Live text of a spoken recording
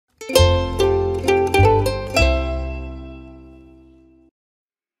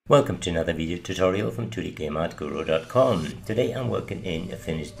Welcome to another video tutorial from 2dgameartguru.com. Today I'm working in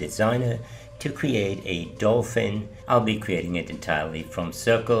Affinity Designer to create a dolphin. I'll be creating it entirely from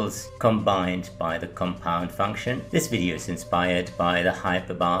circles combined by the compound function. This video is inspired by the hype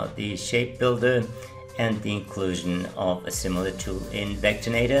about the shape builder and the inclusion of a similar tool in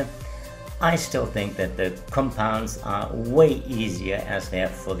Vectornator. I still think that the compounds are way easier as they are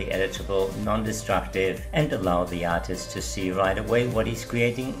fully editable, non-destructive, and allow the artist to see right away what he's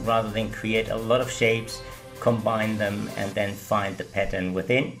creating rather than create a lot of shapes, combine them, and then find the pattern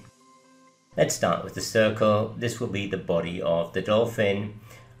within. Let's start with the circle. This will be the body of the dolphin.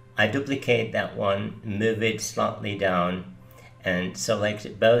 I duplicate that one, move it slightly down, and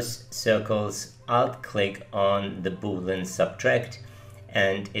select both circles. Alt-click on the Boolean subtract,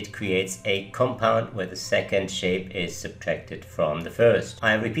 and it creates a compound where the second shape is subtracted from the first.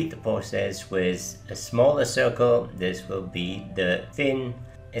 I repeat the process with a smaller circle. This will be the fin.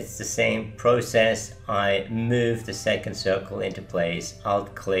 It's the same process. I move the second circle into place,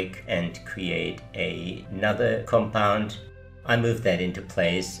 alt-click, and create another compound. I move that into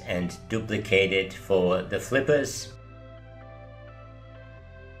place and duplicate it for the flippers.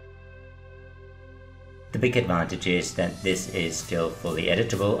 The big advantage is that this is still fully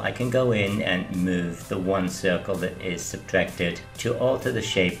editable. I can go in and move the one circle that is subtracted to alter the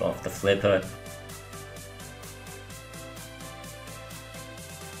shape of the flipper.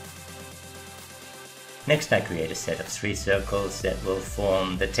 Next, I create a set of 3 circles that will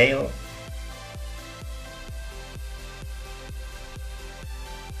form the tail.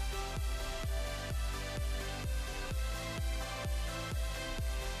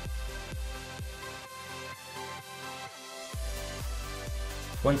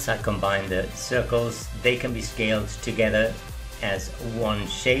 Once I combine the circles, they can be scaled together as one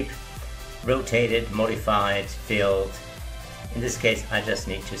shape, rotated, modified, filled. In this case, I just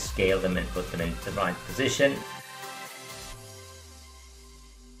need to scale them and put them in the right position.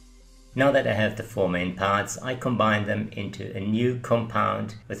 Now that I have the 4 main parts, I combine them into a new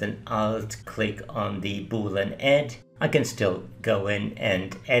compound with an alt-click on the Boolean add. I can still go in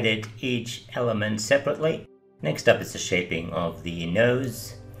and edit each element separately. Next up is the shaping of the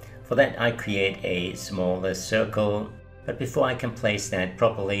nose. For that I create a smaller circle, but before I can place that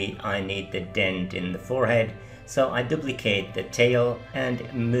properly I need the dent in the forehead, so I duplicate the tail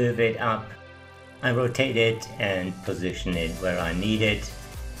and move it up. I rotate it and position it where I need it,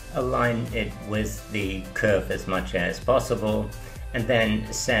 align it with the curve as much as possible, and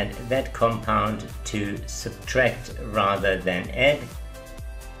then set that compound to subtract rather than add.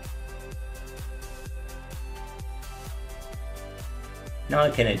 Now I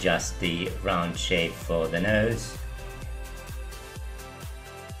can adjust the round shape for the nose.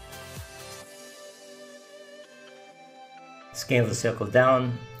 Scale the circle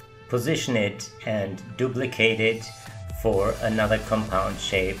down, position it and duplicate it for another compound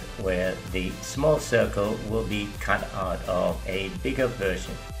shape where the small circle will be cut out of a bigger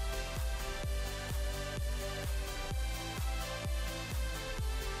version.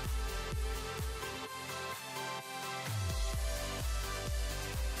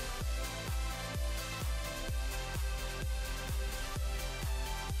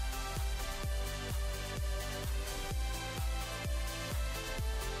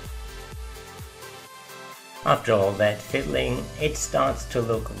 After all that fiddling, it starts to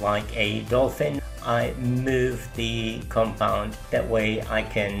look like a dolphin. I move the compound, that way I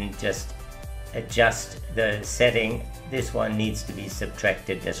can just adjust the setting. This one needs to be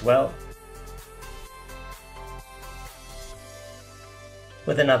subtracted as well.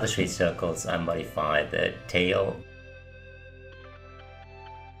 With another 3 circles I modify the tail.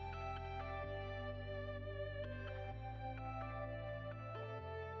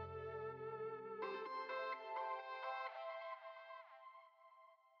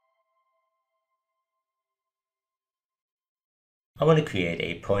 I want to create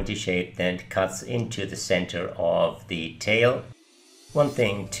a pointy shape that cuts into the center of the tail. One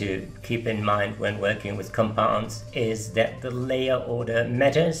thing to keep in mind when working with compounds is that the layer order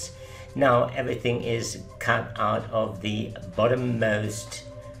matters. Now everything is cut out of the bottommost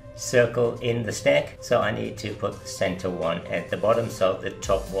circle in the stack, so I need to put the center one at the bottom so the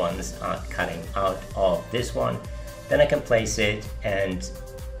top ones are cutting out of this one. Then I can place it and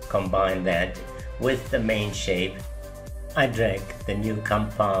combine that with the main shape. I drag the new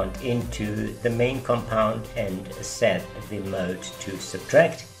compound into the main compound and set the mode to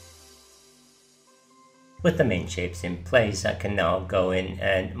subtract. With the main shapes in place, I can now go in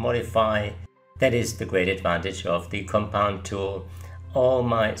and modify. That is the great advantage of the compound tool. All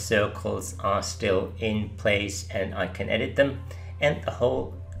my circles are still in place and I can edit them, and the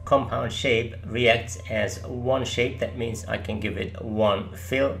whole compound shape reacts as one shape. That means I can give it one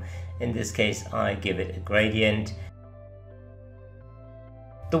fill. In this case, I give it a gradient.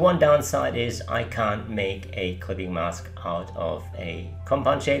 The one downside is I can't make a clipping mask out of a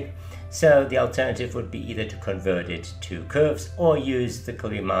compound shape. So the alternative would be either to convert it to curves or use the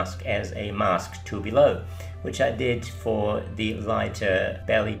clipping mask as a mask to below, which I did for the lighter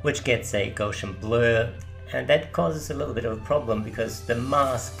belly, which gets a Gaussian blur, and that causes a little bit of a problem because the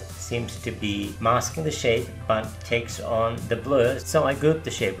mask seems to be masking the shape but takes on the blur. So I group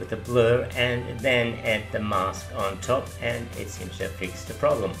the shape with the blur and then add the mask on top, and it seems to have fixed the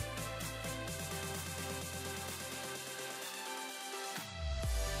problem.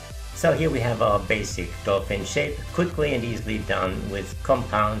 So here we have our basic dolphin shape, quickly and easily done with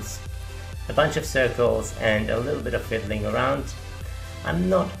compounds, a bunch of circles and a little bit of fiddling around. I'm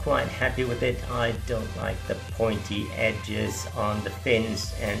not quite happy with it. I don't like the pointy edges on the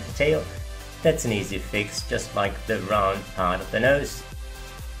fins and the tail. That's an easy fix, just like the round part of the nose.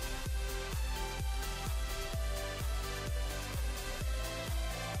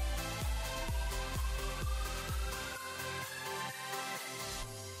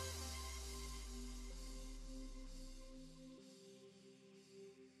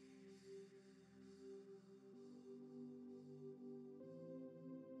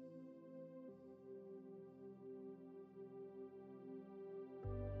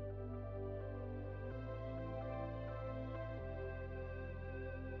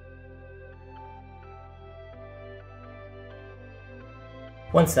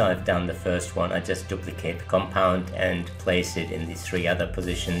 Once I've done the first one, I just duplicate the compound and place it in the 3 other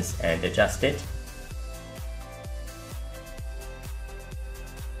positions and adjust it.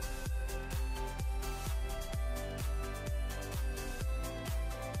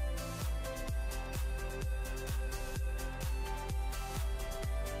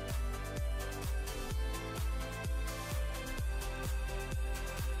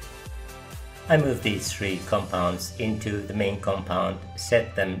 I move these 3 compounds into the main compound,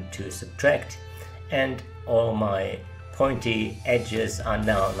 set them to subtract, and all my pointy edges are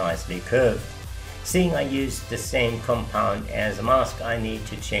now nicely curved. Seeing I used the same compound as a mask, I need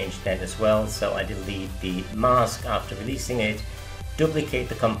to change that as well, so I delete the mask after releasing it, duplicate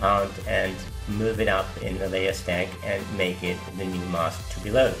the compound and move it up in the layer stack and make it the new mask to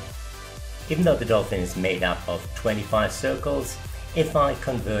below. Even though the dolphin is made up of 25 circles, if I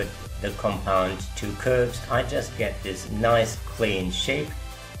convert the compound to curves, I just get this nice clean shape.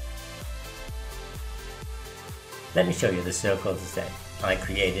 Let me show you the circles that I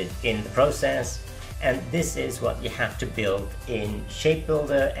created in the process, and this is what you have to build in Shape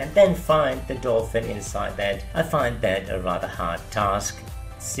Builder and then find the dolphin inside that. I find that a rather hard task,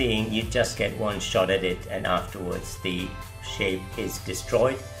 seeing you just get one shot at it and afterwards the shape is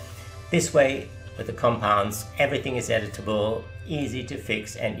destroyed. This way, with the compounds, everything is editable, easy to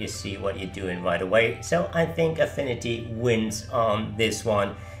fix, and you see what you're doing right away. So I think Affinity wins on this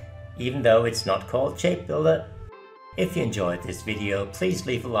one, even though it's not called Shape Builder. If you enjoyed this video, please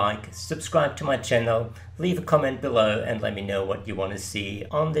leave a like, subscribe to my channel, leave a comment below and let me know what you want to see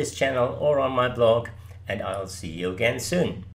on this channel or on my blog, and I'll see you again soon.